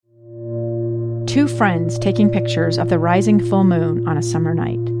Two friends taking pictures of the rising full moon on a summer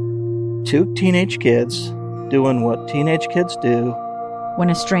night. Two teenage kids doing what teenage kids do. When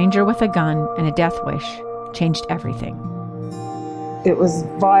a stranger with a gun and a death wish changed everything. It was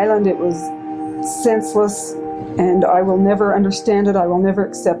violent, it was senseless, and I will never understand it, I will never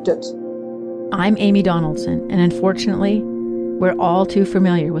accept it. I'm Amy Donaldson, and unfortunately, we're all too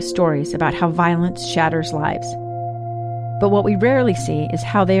familiar with stories about how violence shatters lives. But what we rarely see is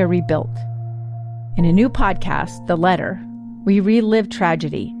how they are rebuilt. In a new podcast, The Letter, we relive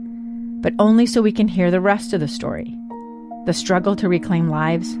tragedy, but only so we can hear the rest of the story. The struggle to reclaim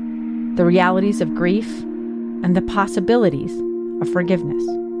lives, the realities of grief, and the possibilities of forgiveness.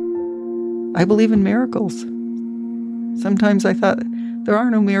 I believe in miracles. Sometimes I thought, there are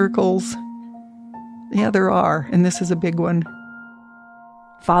no miracles. Yeah, there are, and this is a big one.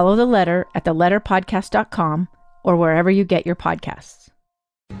 Follow The Letter at theletterpodcast.com or wherever you get your podcasts.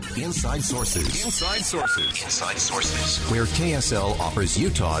 Inside Sources. Inside Sources. Inside Sources. Where KSL offers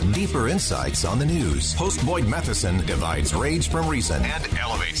Utah deeper insights on the news. Host Boyd Matheson divides rage from reason and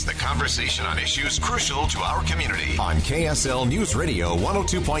elevates the conversation on issues crucial to our community. On KSL News Radio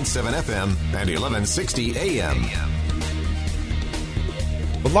 102.7 FM and 1160 AM.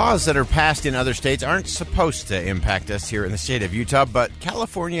 The laws that are passed in other states aren't supposed to impact us here in the state of Utah, but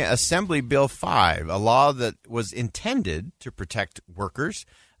California Assembly Bill 5, a law that was intended to protect workers,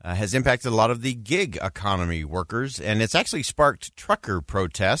 has impacted a lot of the gig economy workers, and it's actually sparked trucker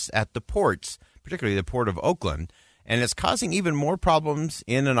protests at the ports, particularly the Port of Oakland, and it's causing even more problems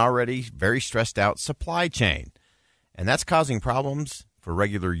in an already very stressed out supply chain. And that's causing problems for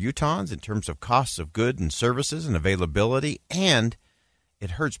regular Utahns in terms of costs of goods and services and availability, and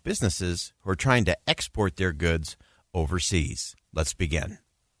it hurts businesses who are trying to export their goods overseas. Let's begin.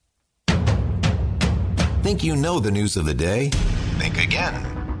 Think you know the news of the day? Think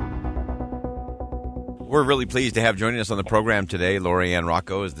again. We're really pleased to have joining us on the program today. Lori-Ann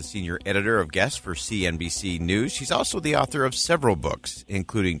Rocco is the senior editor of guests for CNBC News. She's also the author of several books,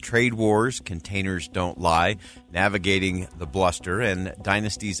 including Trade Wars, Containers Don't Lie, Navigating the Bluster, and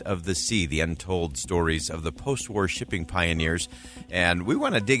Dynasties of the Sea, the untold stories of the post-war shipping pioneers. And we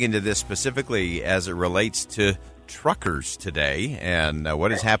want to dig into this specifically as it relates to truckers today and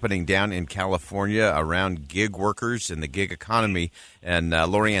what is happening down in California around gig workers and the gig economy. And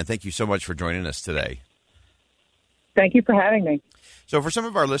Lori-Ann, thank you so much for joining us today. Thank you for having me. So for some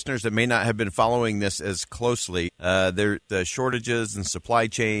of our listeners that may not have been following this as closely, the shortages and supply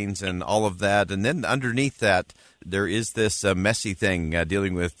chains and all of that, and then underneath that, there is this messy thing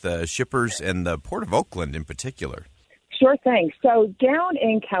dealing with shippers and the Port of Oakland in particular. Sure thing. So down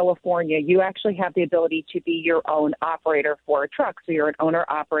in California, you actually have the ability to be your own operator for a truck. So you're an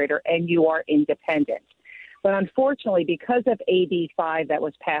owner-operator and you are independent. But unfortunately, because of AB 5 that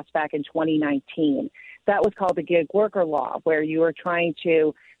was passed back in 2019, that was called the gig worker law, where you were trying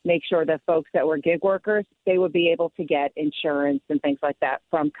to make sure that folks that were gig workers, they would be able to get insurance and things like that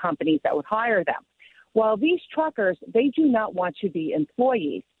from companies that would hire them. Well, these truckers, they do not want to be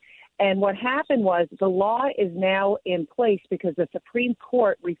employees. And what happened was the law is now in place because the Supreme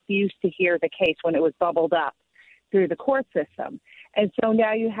Court refused to hear the case when it was bubbled up through the court system. And so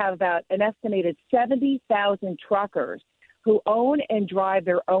now you have about an estimated 70,000 truckers who own and drive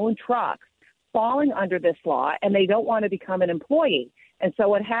their own trucks falling under this law, and they don't want to become an employee. And so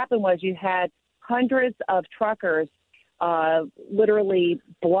what happened was you had hundreds of truckers literally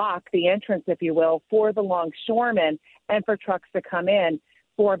block the entrance, if you will, for the longshoremen and for trucks to come in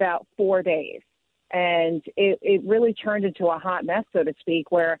for about 4 days. And it really turned into a hot mess, so to speak,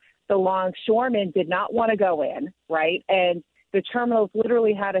 where the longshoremen did not want to go in, right? And the terminals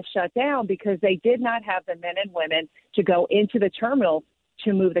literally had to shut down because they did not have the men and women to go into the terminal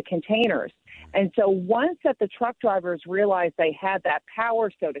to move the containers. And so once that the truck drivers realized they had that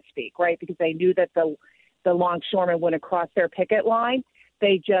power, so to speak, right, because they knew that the longshoremen wouldn't cross their picket line,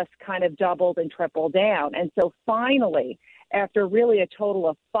 they just kind of doubled and tripled down. And so finally, after really a total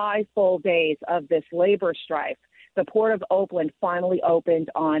of 5 full days of this labor strife, the Port of Oakland finally opened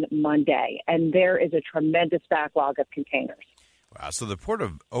on Monday, and there is a tremendous backlog of containers. Wow. So the Port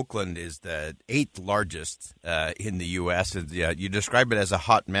of Oakland is the 8th largest in the U.S. And, you describe it as a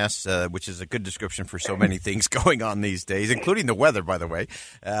hot mess, which is a good description for so many things going on these days, including the weather, by the way.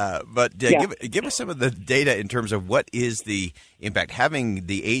 Give us some of the data in terms of what is the impact. Having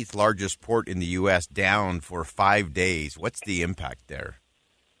the 8th largest port in the U.S. down for 5 days, what's the impact there?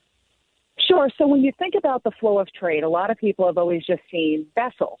 Sure. So when you think about the flow of trade, a lot of people have always just seen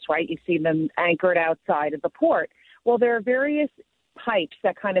vessels, right? You see them anchored outside of the port. Well, there are various pipes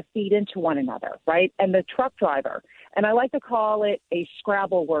that kind of feed into one another, right? And the truck driver, and I like to call it a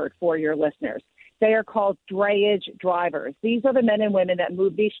Scrabble word for your listeners. They are called drayage drivers. These are the men and women that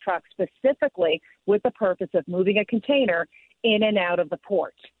move these trucks specifically with the purpose of moving a container in and out of the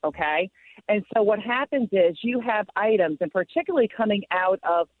port, okay? And so what happens is you have items, and particularly coming out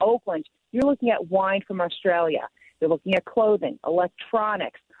of Oakland, you're looking at wine from Australia. You're looking at clothing,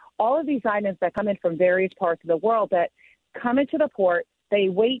 electronics, all of these items that come in from various parts of the world that come into the port. They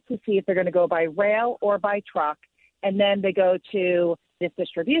wait to see if they're going to go by rail or by truck, and then they go to this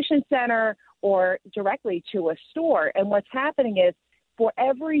distribution center or directly to a store. And what's happening is for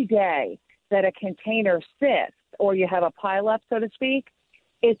every day that a container sits or you have a pileup, so to speak,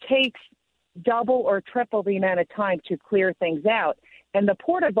 it takes double or triple the amount of time to clear things out. And the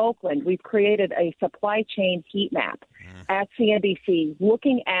Port of Oakland, we've created a supply chain heat map at CNBC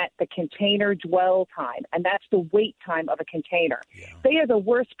looking at the container dwell time, and that's the wait time of a container. Yeah. They are the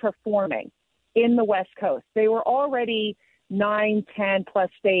worst performing in the West Coast. They were already 9, 10 plus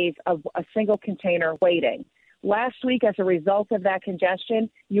days of a single container waiting. Last week, as a result of that congestion,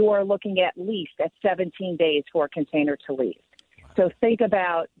 you are looking at least at 17 days for a container to leave. Wow. So think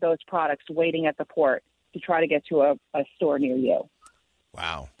about those products waiting at the port to try to get to a store near you.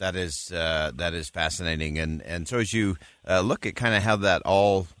 Wow, that is fascinating, and so as you look at kind of how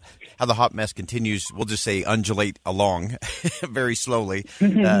the hot mess continues, we'll just say undulate along very slowly,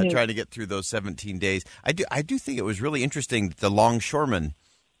 trying to get through those 17 days. I do think it was really interesting that the longshoremen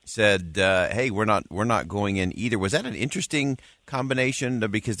said, "Hey, we're not going in either." Was that an interesting combination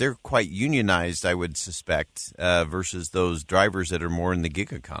because they're quite unionized, I would suspect, versus those drivers that are more in the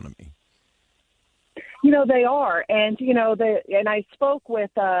gig economy? They are. And, and I spoke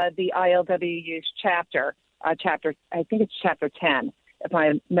with the ILWU's chapter, I think it's chapter 10, if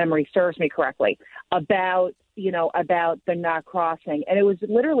my memory serves me correctly, about the not crossing. And it was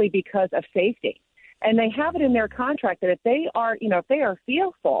literally because of safety. And they have it in their contract that if they are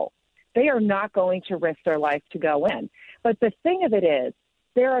fearful, they are not going to risk their life to go in. But the thing of it is,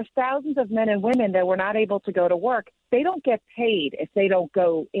 there are thousands of men and women that were not able to go to work. They don't get paid if they don't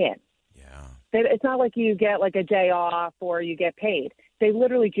go in. It's not like you get like a day off or you get paid. They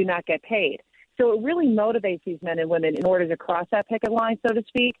literally do not get paid. So it really motivates these men and women in order to cross that picket line, so to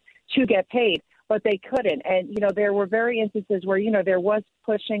speak, to get paid. But they couldn't. And, there were very instances where, there was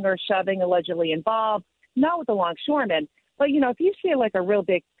pushing or shoving allegedly involved, not with the longshoremen. But, if you see like a real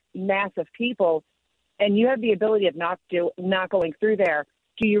big mass of people and you have the ability of not going through there,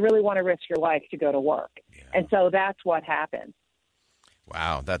 do you really want to risk your life to go to work? Yeah. And so that's what happened.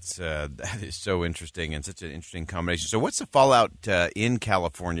 Wow, that is so interesting and such an interesting combination. So what's the fallout in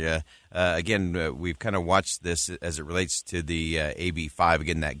California? Again, we've kind of watched this as it relates to the AB 5,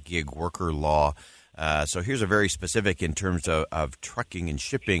 again, that gig worker law. So here's a very specific in terms of trucking and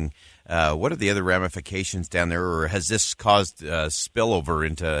shipping. What are the other ramifications down there, or has this caused spillover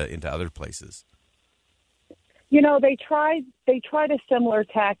into other places? They tried a similar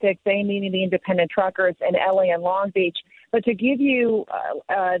tactic, they meaning the independent truckers in LA and Long Beach. But to give you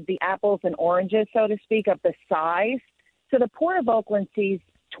the apples and oranges, so to speak, of the size, so the Port of Oakland sees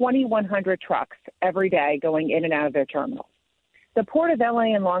 2,100 trucks every day going in and out of their terminals. The Port of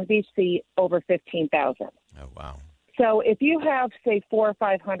LA and Long Beach see over 15,000. Oh, wow. So if you have, say, 400 or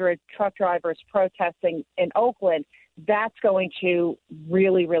 500 truck drivers protesting in Oakland, that's going to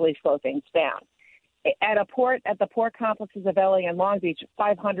really, really slow things down. At the port complexes of LA and Long Beach,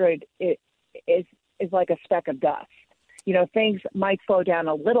 500 is like a speck of dust. Things might slow down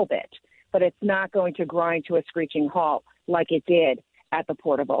a little bit, but it's not going to grind to a screeching halt like it did at the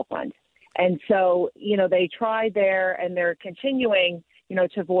Port of Oakland. And so, they tried there, and they're continuing,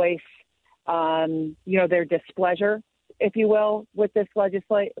 to voice, their displeasure, if you will, with this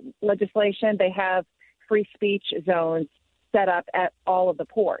legislation. They have free speech zones set up at all of the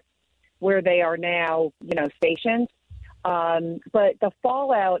ports where they are now, stationed. But the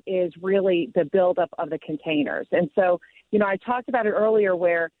fallout is really the buildup of the containers. And so, I talked about it earlier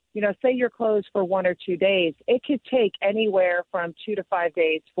where, say you're closed for 1 or 2 days, it could take anywhere from 2 to 5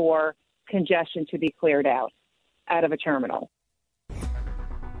 days for congestion to be cleared out of a terminal.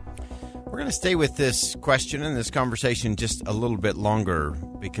 We're going to stay with this question and this conversation just a little bit longer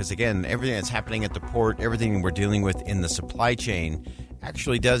because, again, everything that's happening at the port, everything we're dealing with in the supply chain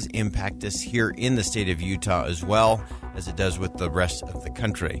actually does impact us here in the state of Utah as well as it does with the rest of the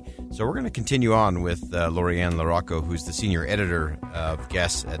country. So we're going to continue on with Lori-Ann LaRocco, who's the senior editor of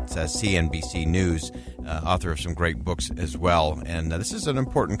Guests at CNBC News, author of some great books as well. And this is an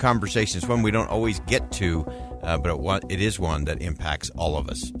important conversation. It's one we don't always get to, but it is one that impacts all of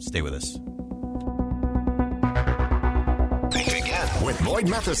us. Stay with us. Think again with Boyd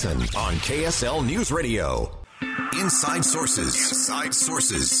Matheson on KSL News Radio. Inside Sources. Inside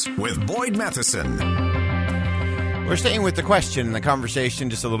Sources with Boyd Matheson. We're staying with the question and the conversation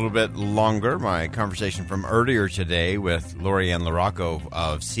just a little bit longer. My conversation from earlier today with Lori-Ann LaRocco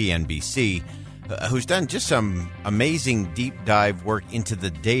of CNBC, who's done just some amazing deep dive work into the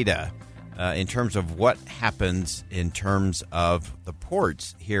data in terms of what happens in terms of the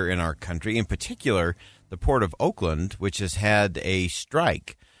ports here in our country, in particular the Port of Oakland, which has had a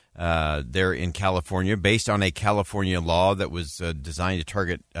strike there in California based on a California law that was designed to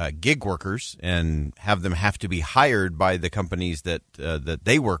target gig workers and have them have to be hired by the companies that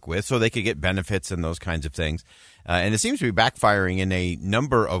they work with so they could get benefits and those kinds of things. And it seems to be backfiring in a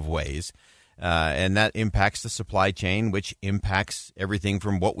number of ways. And that impacts the supply chain, which impacts everything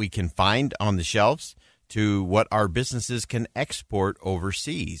from what we can find on the shelves to what our businesses can export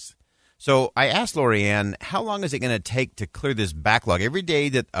overseas. So I asked Lori-Ann, how long is it going to take to clear this backlog? Every day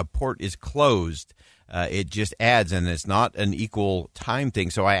that a port is closed, it just adds, and it's not an equal time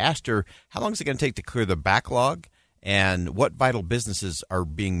thing. So I asked her, how long is it going to take to clear the backlog, and what vital businesses are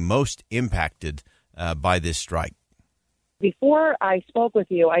being most impacted by this strike? Before I spoke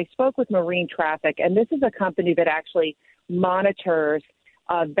with you, I spoke with Marine Traffic, and this is a company that actually monitors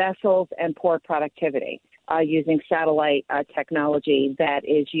vessels and port productivity using satellite technology that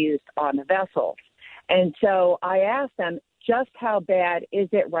is used on the vessels. And so I asked them, just how bad is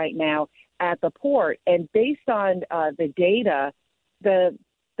it right now at the port? And based on the data, the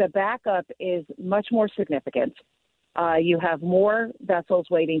backup is much more significant. You have more vessels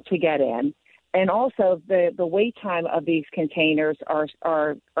waiting to get in. And also the wait time of these containers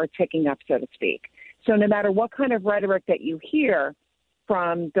are ticking up, so to speak. So no matter what kind of rhetoric that you hear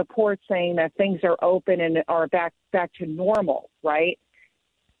from the port saying that things are open and are back to normal, right?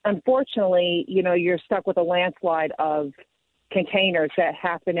 Unfortunately, you're stuck with a landslide of containers that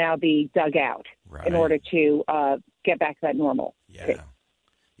have to now be dug out in order to get back to that normal. Yeah.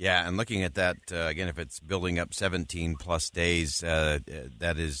 Yeah, and looking at that, again, if it's building up 17 plus days,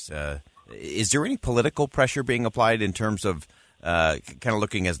 that is there any political pressure being applied in terms of kind of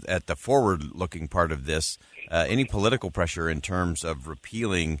looking at the forward-looking part of this? Any political pressure in terms of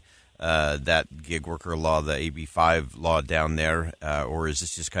repealing that gig worker law, the AB 5 law down there, or is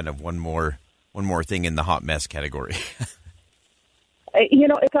this just kind of one more thing in the hot mess category?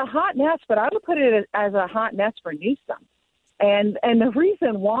 It's a hot mess, but I would put it as a hot mess for Newsom. And the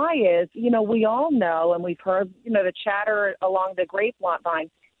reason why is, we all know, and we've heard, the chatter along the grapevine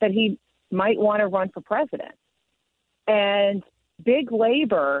that he might want to run for president. And big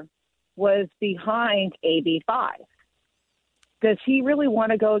labor was behind AB 5. Does he really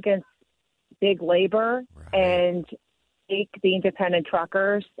want to go against big labor and take the independent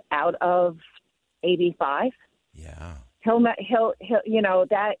truckers out of AB 5? Yeah. He'll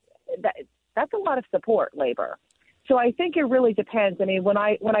that's a lot of support, labor. So I think it really depends. I mean, when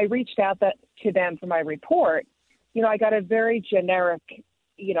I reached out to them for my report, I got a very generic,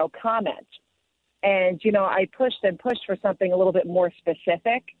 comment. And, I pushed for something a little bit more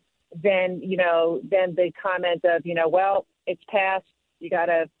specific than the comment of, well, it's passed. You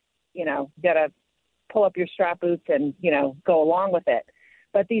gotta pull up your strap boots and, go along with it.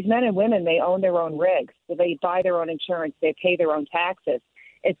 But these men and women, they own their own rigs. So they buy their own insurance. They pay their own taxes.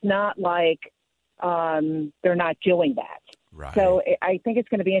 It's not like they're not doing that. Right. So I think it's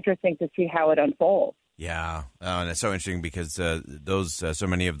going to be interesting to see how it unfolds. Yeah, and it's so interesting because so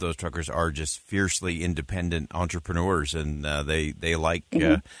many of those truckers are just fiercely independent entrepreneurs, and they like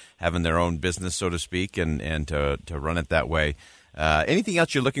having their own business, so to speak, and to run it that way. Anything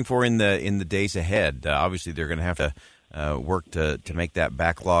else you're looking for in the days ahead? Obviously, they're going to have to work to make that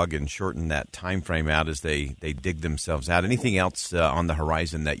backlog and shorten that time frame out as they dig themselves out. Anything else on the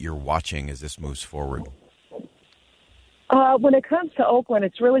horizon that you're watching as this moves forward? When it comes to Oakland,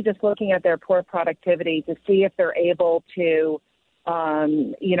 it's really just looking at their port productivity to see if they're able to,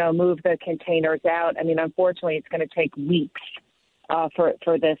 move the containers out. I mean, unfortunately, it's going to take weeks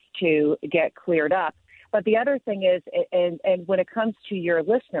for this to get cleared up. But the other thing is, and when it comes to your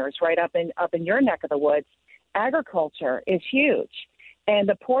listeners, right up in your neck of the woods, agriculture is huge, and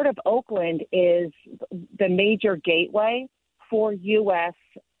the Port of Oakland is the major gateway for U.S.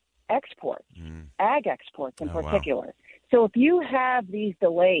 exports, ag exports in particular. Wow. So if you have these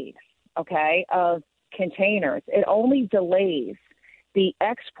delays, of containers, it only delays the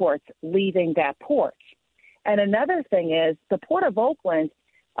exports leaving that port. And another thing is the Port of Oakland,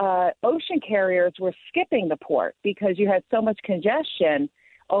 ocean carriers were skipping the port because you had so much congestion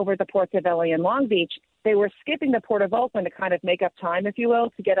over the ports of LA and Long Beach. They were skipping the Port of Oakland to kind of make up time, if you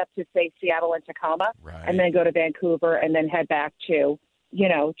will, to get up to, say, Seattle and Tacoma, and then go to Vancouver and then head back to,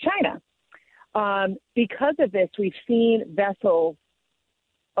 China. Because of this, we've seen vessels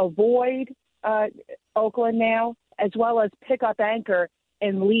avoid Oakland now, as well as pick up anchor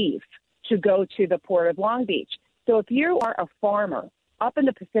and leave to go to the port of Long Beach. So if you are a farmer up in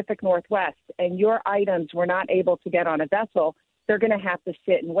the Pacific Northwest and your items were not able to get on a vessel, they're going to have to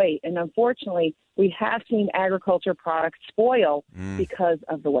sit and wait. And unfortunately, we have seen agriculture products spoil because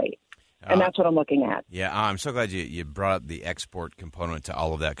of the wait. And that's what I'm looking at. Yeah, I'm so glad you brought up the export component to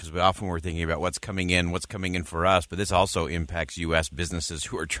all of that, because we often were thinking about what's coming in for us, but this also impacts U.S. businesses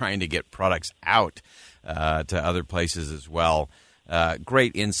who are trying to get products out to other places as well.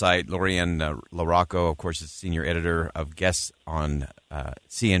 Great insight. Lori-Ann LaRocco, of course, is senior editor of Guests on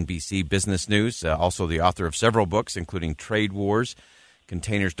CNBC Business News, also the author of several books, including Trade Wars,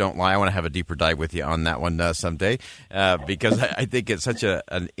 Containers Don't Lie. I want to have a deeper dive with you on that one someday, because I think it's such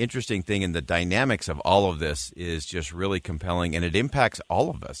an interesting thing, and the dynamics of all of this is just really compelling, and it impacts all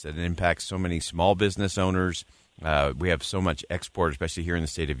of us. It impacts so many small business owners. We have so much export, especially here in the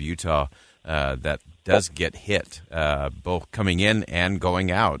state of Utah, that does get hit, both coming in and going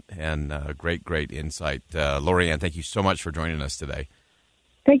out. And great insight. Lori-Ann, thank you so much for joining us today.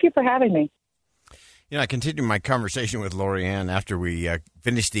 Thank you for having me. You know, I continued my conversation with Lori-Ann after we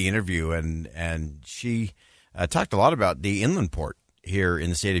finished the interview, and she talked a lot about the inland port here in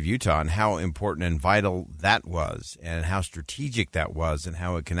the state of Utah and how important and vital that was, and how strategic that was, and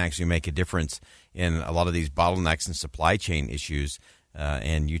how it can actually make a difference in a lot of these bottlenecks and supply chain issues.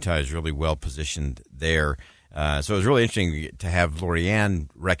 And Utah is really well positioned there. So it was really interesting to have Lori-Ann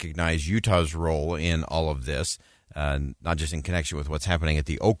recognize Utah's role in all of this. Not just in connection with what's happening at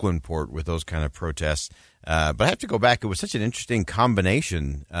the Oakland port with those kind of protests. But I have to go back. It was such an interesting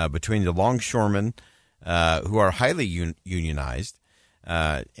combination between the longshoremen, who are highly unionized,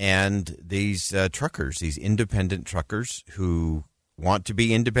 and these truckers, these independent truckers who want to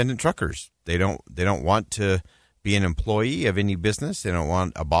be independent truckers. They don't want to be an employee of any business. They don't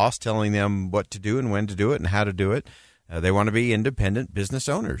want a boss telling them what to do and when to do it and how to do it. They want to be independent business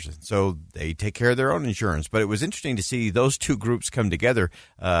owners, so they take care of their own insurance. But it was interesting to see those two groups come together,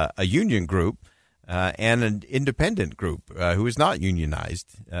 a union group and an independent group who is not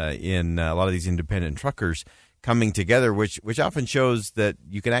unionized in a lot of these independent truckers coming together, which often shows that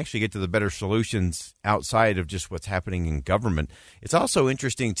you can actually get to the better solutions outside of just what's happening in government. It's also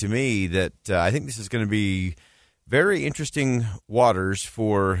interesting to me that I think this is going to be very interesting waters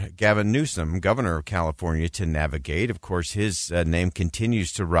for Gavin Newsom, governor of California, to navigate. Of course, his name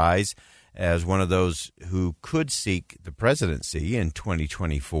continues to rise as one of those who could seek the presidency in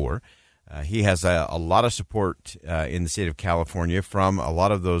 2024. He has a lot of support in the state of California from a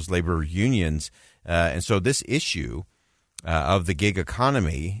lot of those labor unions. And so this issue of the gig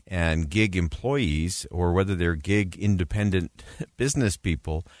economy and gig employees, or whether they're gig independent business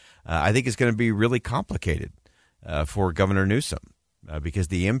people, I think is going to be really complicated for Governor Newsom, because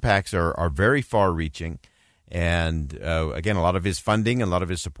the impacts are very far-reaching. And, again, a lot of his funding, a lot of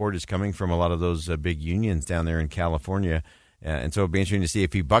his support is coming from a lot of those big unions down there in California. And so it'll be interesting to see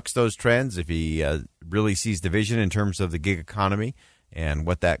if he bucks those trends, if he really sees the vision in terms of the gig economy and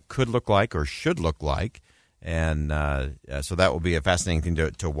what that could look like or should look like. And so that will be a fascinating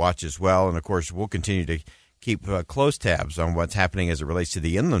thing to watch as well. And, of course, we'll continue to keep close tabs on what's happening as it relates to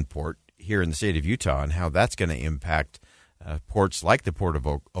the inland port here in the state of Utah and how that's going to impact ports like the Port of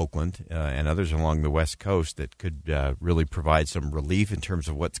Oakland and others along the West Coast that could really provide some relief in terms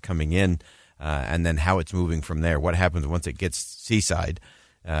of what's coming in and then how it's moving from there. What happens once it gets seaside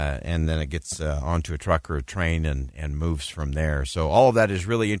and then it gets onto a truck or a train and moves from there. So all of that is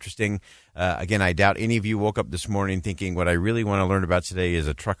really interesting. Again, I doubt any of you woke up this morning thinking what I really want to learn about today is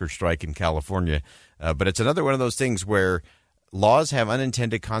a trucker strike in California. But it's another one of those things where laws have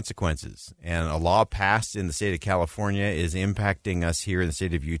unintended consequences, and a law passed in the state of California is impacting us here in the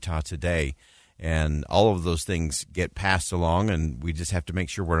state of Utah today. And all of those things get passed along, and we just have to make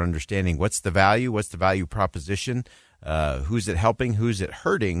sure we're understanding what's the value proposition, who's it helping, who's it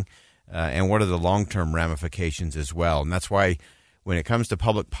hurting, and what are the long-term ramifications as well. And that's why when it comes to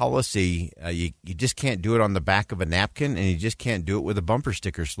public policy, you just can't do it on the back of a napkin, and you just can't do it with a bumper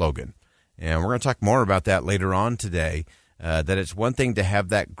sticker slogan. And we're going to talk more about that later on today. That it's one thing to have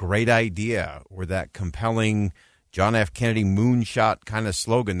that great idea or that compelling John F. Kennedy moonshot kind of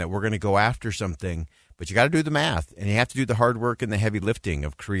slogan that we're going to go after something, but you got to do the math, and you have to do the hard work and the heavy lifting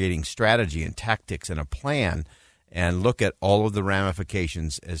of creating strategy and tactics and a plan and look at all of the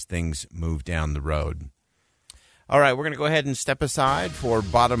ramifications as things move down the road. All right, we're going to go ahead and step aside for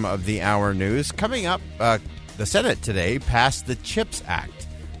bottom of the hour news. Coming up, the Senate today passed the CHIPS Act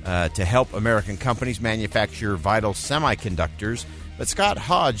to help American companies manufacture vital semiconductors. But Scott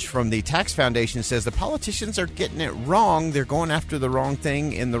Hodge from the Tax Foundation says the politicians are getting it wrong. They're going after the wrong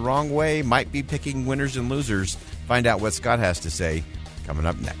thing in the wrong way, might be picking winners and losers. Find out what Scott has to say coming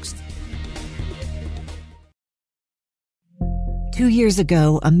up next. 2 years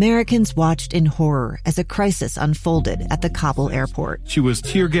ago, Americans watched in horror as a crisis unfolded at the Kabul airport. She was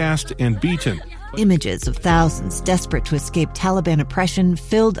tear-gassed and beaten. Images of thousands desperate to escape Taliban oppression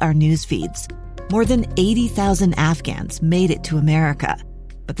filled our news feeds. More than 80,000 Afghans made it to America.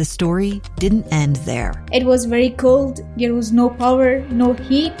 But the story didn't end there. It was very cold. There was no power, no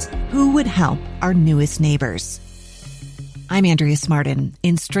heat. Who would help our newest neighbors? I'm Andrea Smartin.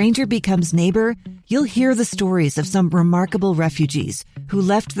 In Stranger Becomes Neighbor, you'll hear the stories of some remarkable refugees who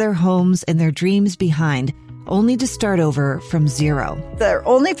left their homes and their dreams behind, only to start over from zero. Their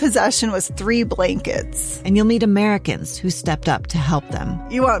only possession was 3 blankets. And you'll meet Americans who stepped up to help them.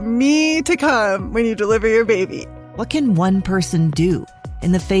 You want me to come when you deliver your baby. What can one person do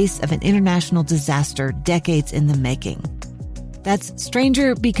in the face of an international disaster decades in the making? That's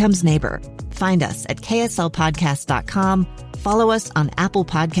Stranger Becomes Neighbor. Find us at kslpodcast.com. Follow us on Apple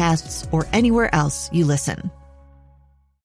Podcasts or anywhere else you listen.